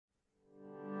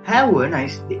Have a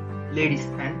nice day, ladies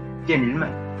and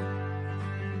gentlemen.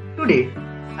 Today,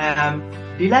 I am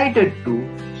delighted to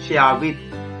share with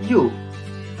you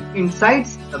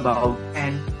insights about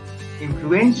an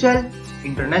influential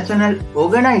international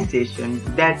organization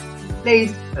that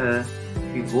plays a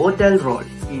pivotal role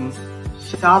in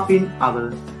shaping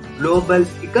our global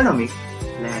economic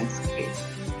landscape.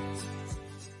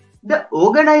 The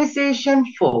Organization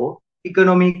for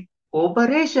Economic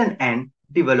Cooperation and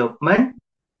Development,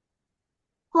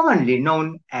 commonly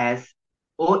known as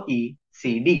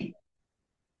OECD.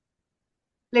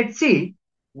 Let's see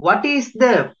what is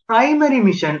the primary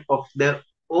mission of the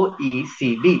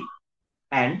OECD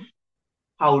and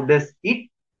how does it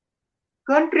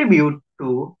contribute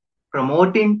to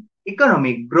promoting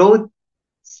economic growth,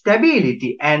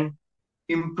 stability, and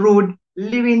improved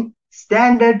living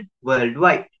standard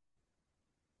worldwide.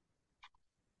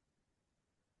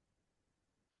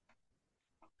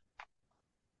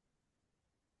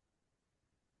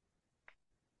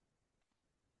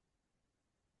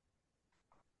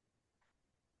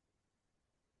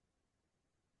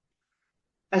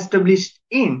 Established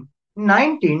in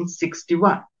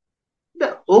 1961,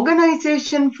 the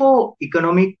Organization for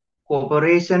Economic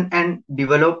Cooperation and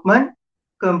Development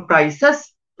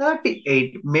comprises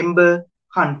 38 member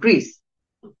countries,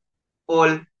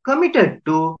 all committed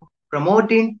to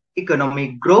promoting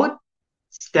economic growth,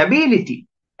 stability,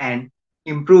 and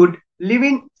improved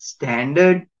living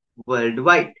standard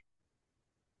worldwide.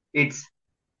 Its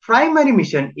primary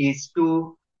mission is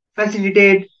to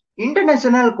facilitate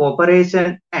international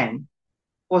cooperation and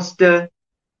foster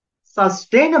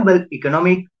sustainable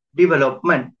economic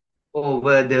development.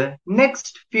 Over the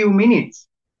next few minutes,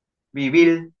 we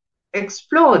will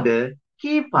explore the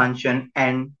key function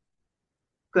and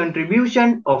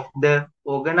contribution of the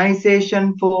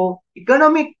Organization for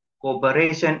Economic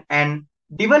Cooperation and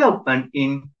Development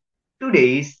in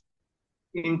today's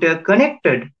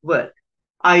interconnected world.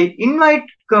 I invite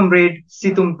Comrade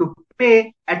Situm to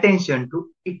pay attention to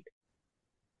it.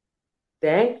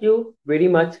 Thank you very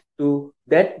much to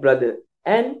that brother.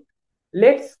 And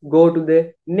let's go to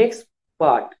the next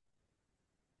part.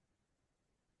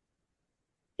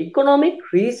 Economic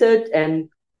research and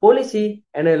policy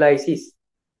analysis.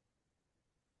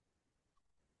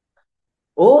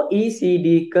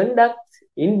 OECD conducts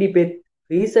in-depth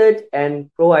research and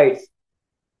provides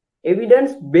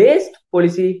evidence-based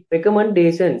policy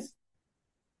recommendations,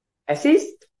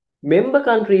 assist member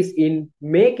countries in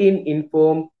making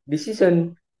informed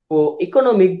decisions for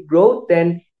economic growth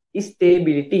and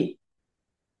stability.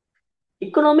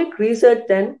 Economic research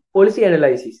and policy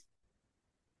analysis.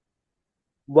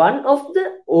 One of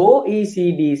the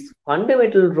OECD's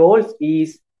fundamental roles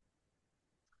is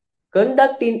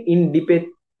conducting in-depth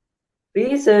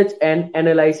research and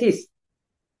analysis.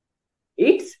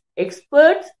 Its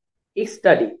experts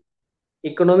study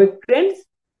economic trends,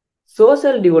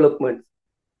 social developments,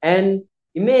 and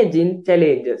emerging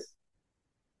challenges.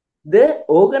 The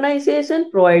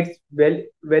organization provides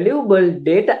valuable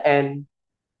data and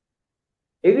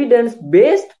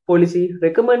evidence-based policy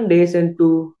recommendations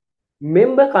to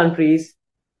member countries,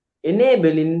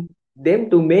 enabling them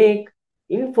to make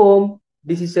informed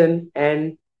decisions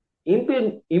and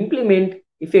implement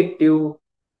effective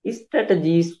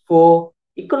strategies for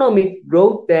economic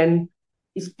growth and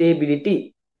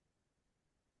stability.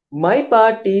 My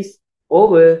part is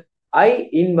over. I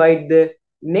invite the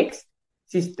next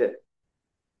sister.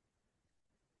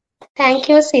 Thank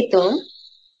you, Situm.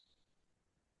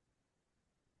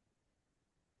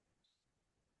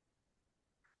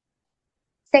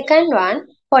 Second one,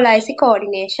 policy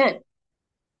coordination.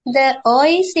 The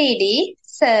OECD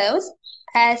serves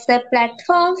as a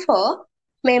platform for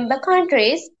member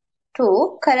countries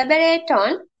to collaborate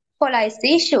on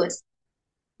policy issues.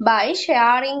 By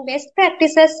sharing best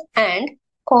practices and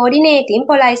coordinating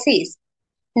policies,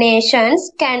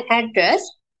 nations can address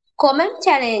common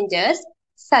challenges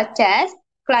such as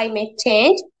climate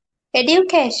change,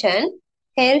 education,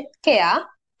 healthcare,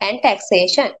 and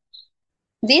taxation.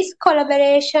 This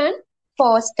collaboration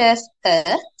fosters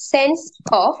a sense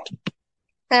of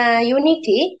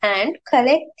unity and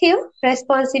collective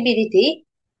responsibility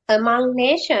among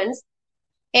nations,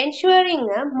 ensuring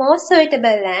a more suitable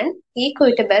and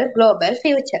equitable global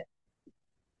future.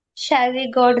 Shall we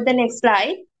go to the next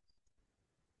slide?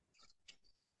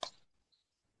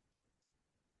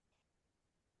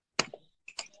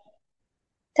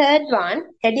 Third one,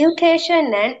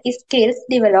 education and skills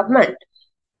development.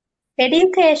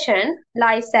 Education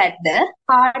lies at the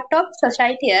heart of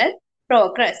societal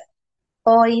progress.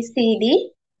 OECD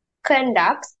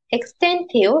conducts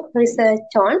extensive research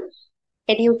on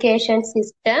education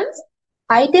systems,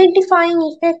 Identifying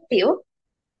effective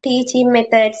teaching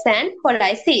methods and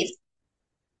policies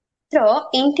through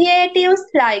initiatives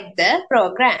like the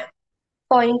Program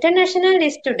for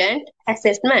International Student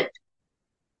Assessment.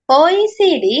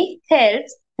 OECD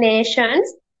helps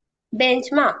nations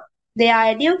benchmark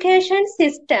their education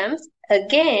systems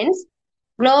against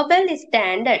global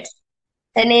standards,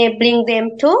 enabling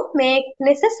them to make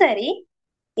necessary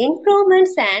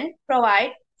improvements and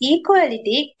provide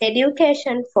equality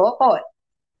education for all.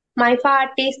 My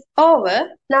part is over.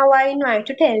 Now I invite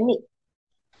to tell me.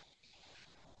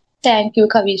 Thank you,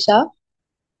 Kavisha.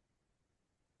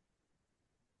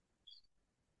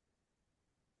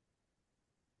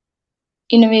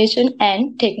 Innovation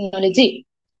and technology.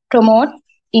 Promote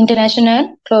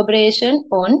international collaboration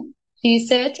on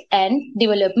research and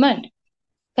development.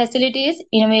 Facilities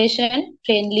innovation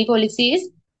friendly policies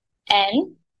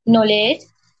and knowledge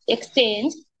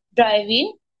exchange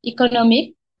driving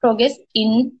economic progress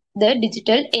in the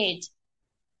digital age.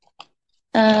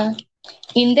 Uh,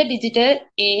 in the digital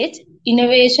age,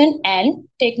 innovation and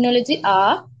technology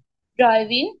are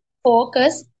driving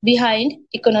focus behind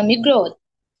economic growth.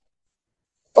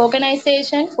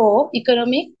 Organization for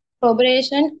Economic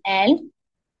Cooperation and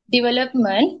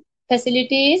Development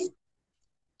facilities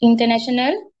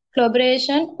international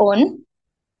collaboration on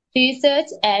research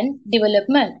and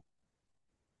development,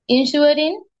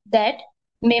 ensuring that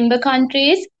member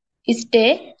countries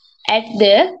stay at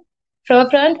the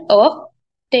forefront of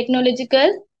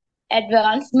technological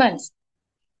advancements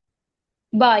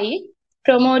by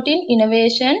promoting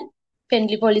innovation,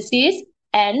 friendly policies,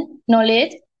 and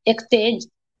knowledge exchange.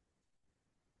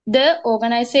 The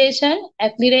organization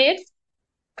accelerates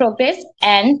progress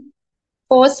and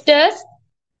fosters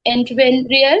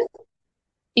entrepreneurial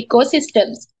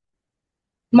ecosystems.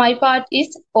 My part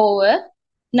is over.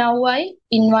 Now I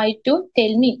invite to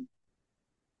tell me.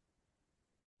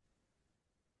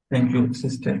 Thank you,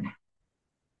 sister.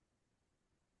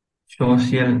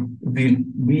 Social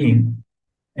well-being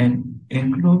and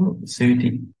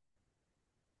inclusivity.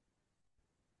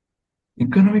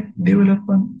 Economic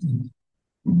development is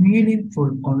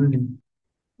meaningful only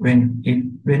when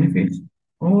it benefits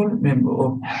all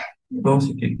members of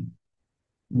society.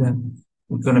 The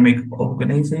Economic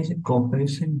Organization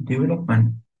Cooperation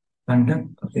Development conduct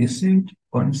research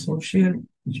on social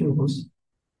issues,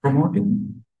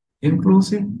 promoting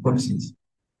inclusive policies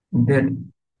that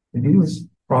reduce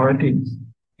poverty,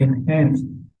 enhance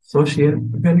social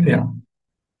welfare,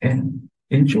 and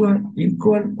ensure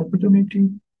equal opportunity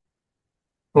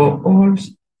for all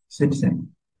citizens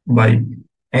by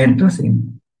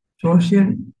addressing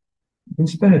social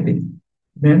disparities.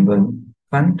 Member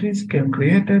countries can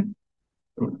create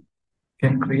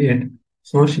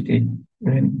society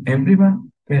when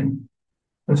everyone can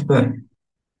prosper.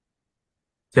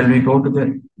 Shall we go to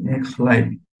the next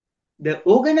slide? The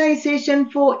Organization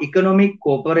for Economic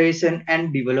Cooperation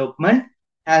and Development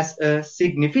has a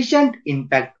significant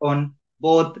impact on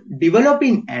both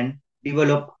developing and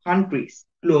developed countries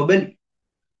globally.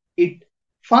 It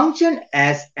functions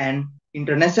as an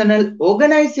international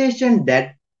organization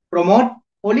that promotes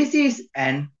policies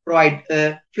and provides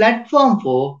a platform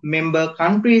for member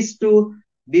countries to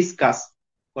discuss,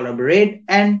 collaborate,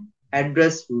 and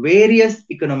address various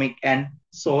economic and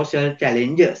social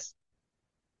challenges.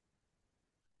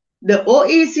 The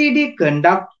OECD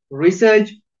conducts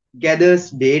research,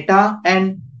 gathers data,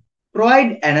 and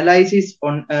provides analysis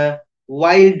on a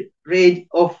wide range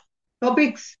of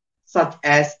topics such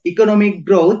as economic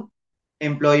growth,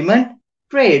 employment,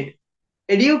 trade,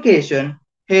 education,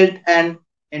 health, and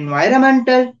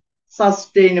environmental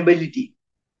sustainability.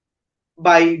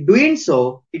 By doing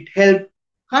so, it helps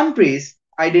countries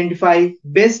identify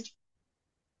best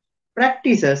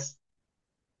practices,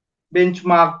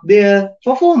 benchmark their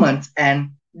performance,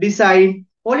 and design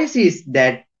policies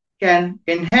that can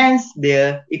enhance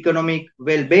their economic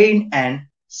well-being and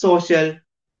social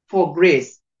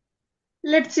progress.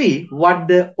 Let's see what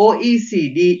the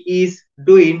OECD is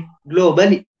doing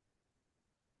globally.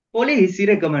 Policy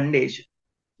recommendation.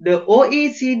 The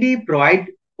OECD provides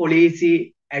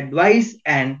policy advice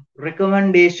and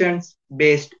recommendations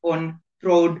based on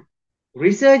thorough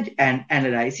research and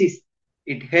analysis.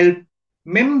 It helps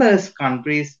members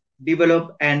countries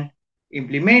develop and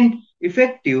implement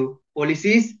effective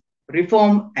policies,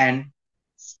 reform and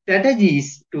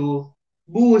strategies to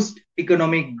boost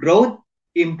economic growth,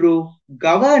 improve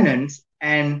governance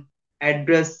and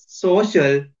address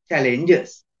social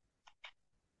challenges.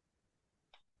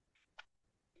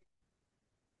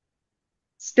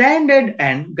 Standard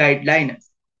and guidelines.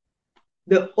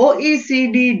 The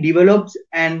OECD develops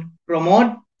and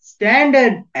promotes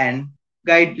standard and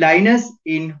guidelines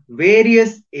in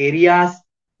various areas,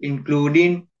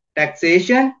 including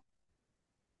taxation,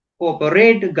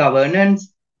 corporate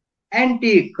governance,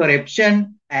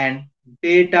 anti-corruption, and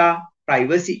data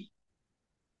privacy.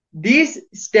 These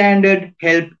standards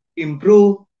help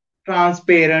improve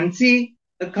transparency,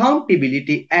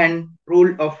 accountability, and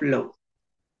rule of law,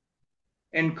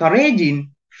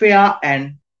 encouraging fair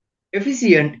and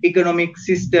efficient economic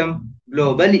system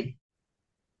globally.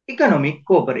 Economic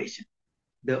cooperation.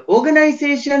 The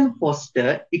organization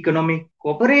fosters economic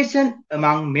cooperation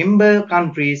among member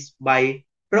countries by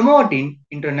promoting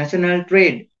international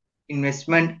trade,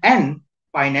 investment, and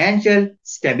financial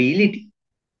stability.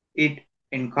 It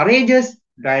encourages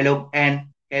dialogue and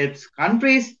helps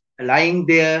countries align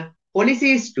their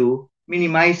policies to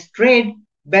minimize trade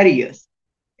barriers,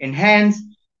 enhance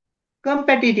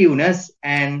competitiveness,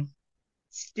 and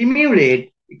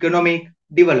stimulate economic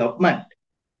development.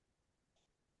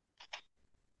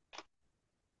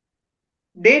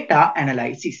 Data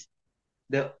analysis.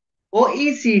 The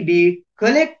OECD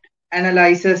collects,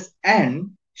 analyzes,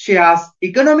 and shares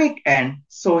economic and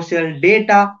social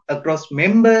data across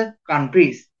member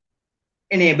countries,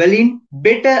 enabling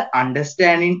better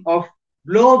understanding of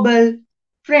global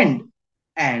trends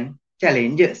and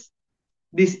challenges.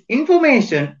 This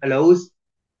information allows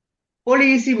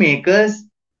policymakers,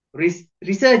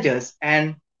 researchers,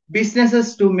 and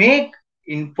businesses to make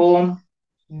informed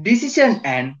decisions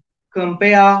and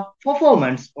compare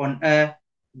performance on a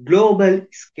global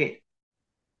scale.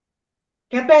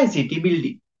 Capacity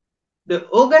building. The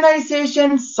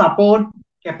organization support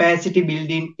capacity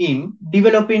building in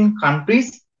developing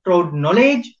countries through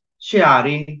knowledge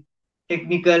sharing,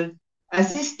 technical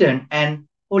assistance, and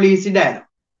policy dialogue.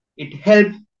 It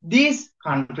helps these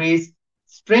countries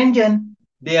strengthen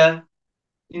their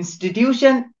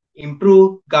institution,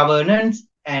 improve governance,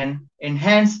 and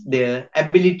enhance their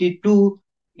ability to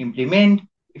implement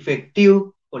effective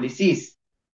policies.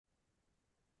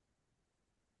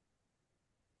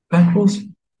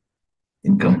 Conclusion.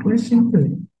 In conclusion,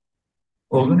 the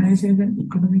organization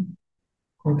economic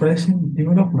cooperation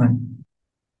development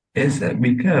is a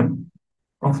beacon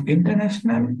of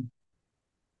international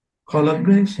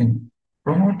collaboration,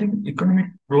 promoting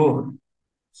economic growth,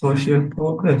 social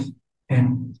progress,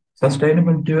 and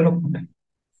sustainable development.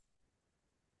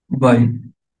 By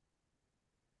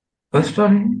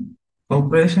fostering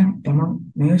cooperation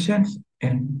among nations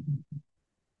and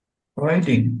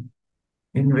providing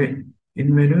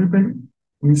invaluable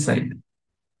insight,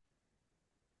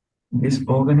 this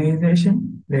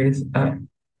organization plays a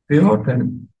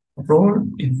pivotal role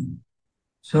in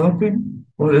shaping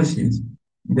policies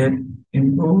that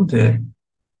improve the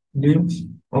lives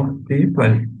of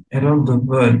people around the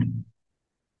world.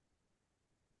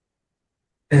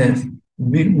 As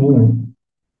we move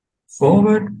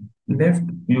forward, left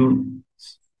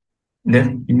use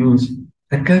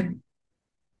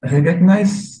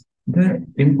recognize the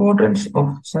importance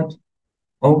of such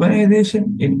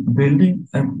organization in building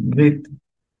a with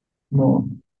more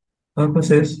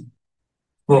purposes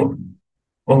for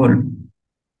all.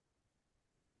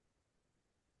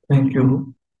 Thank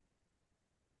you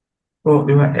for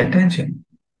your attention,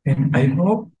 and I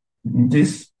hope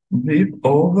this brief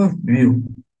overview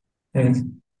has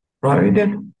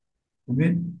provided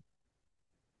with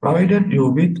provided you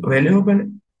with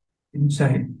valuable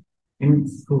insight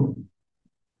into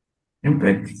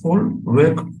impactful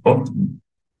work of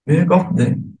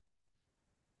the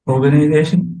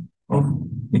Organization of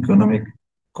Economic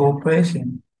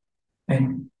Cooperation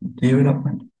and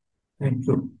Development. Thank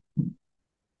you.